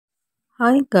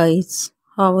Hi guys,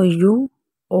 how are you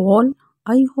all?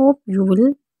 I hope you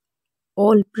will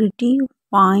all pretty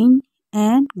fine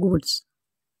and good.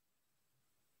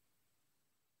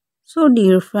 So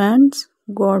dear friends,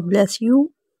 God bless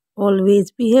you. Always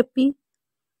be happy.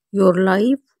 Your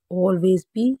life always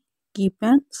be keep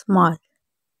and smile.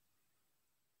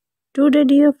 Today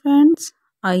dear friends,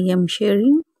 I am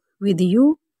sharing with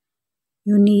you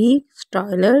unique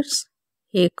stylers,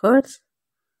 haircuts,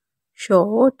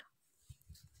 short,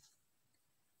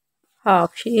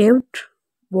 half shaved,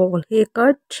 bowl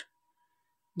haircut,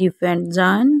 different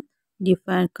design,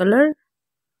 different color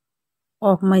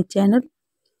of my channel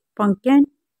Pumpkin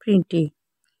Printy.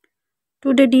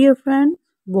 Today dear friends,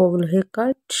 bowl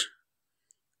haircut,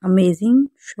 amazing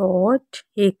short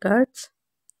haircuts,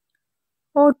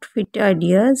 outfit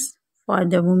ideas for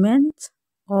the women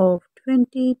of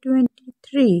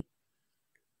 2023.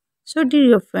 So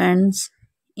dear friends,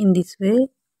 in this way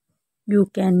you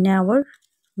can never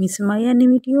miss my any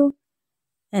video,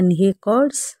 any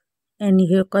haircuts,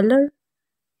 any hair color,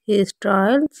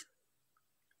 hairstyles.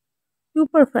 You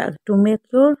perfect to make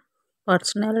your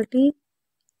personality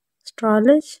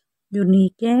stylish,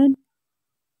 unique and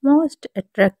most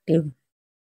attractive.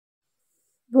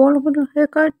 Bowl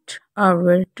haircut are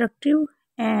very attractive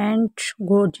and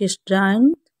gorgeous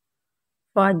design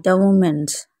for the women.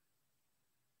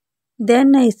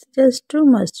 Then I suggest to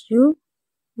must you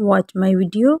watch my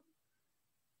video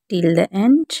till the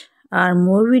end. Are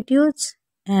more videos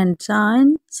and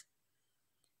designs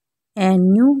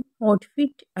and new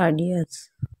outfit ideas.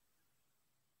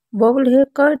 Bowl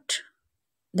haircut,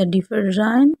 the different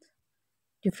designs,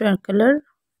 different color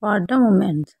for the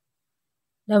women.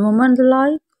 The women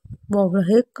like bowl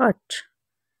haircut.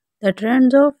 The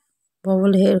trends of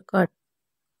bowl haircut.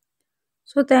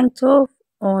 So thanks of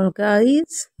all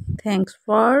guys. Thanks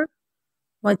for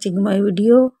watching my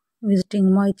video,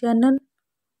 visiting my channel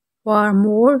for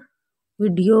more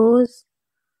videos,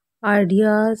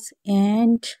 ideas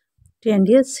and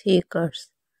trendiest haircuts.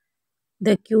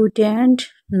 The cute and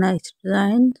nice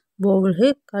design bowl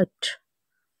haircut.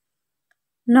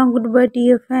 Now goodbye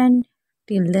dear friend.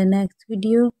 Till the next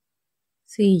video.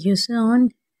 See you soon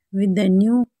with the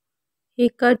new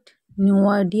haircut, new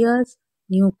ideas,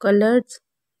 new colors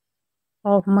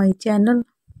of my channel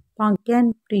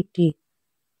Pumpkin Pretty.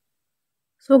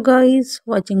 So guys,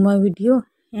 watching my video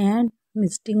and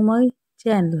visiting my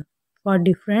channel for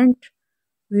different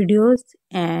videos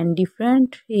and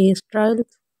different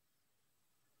hairstyles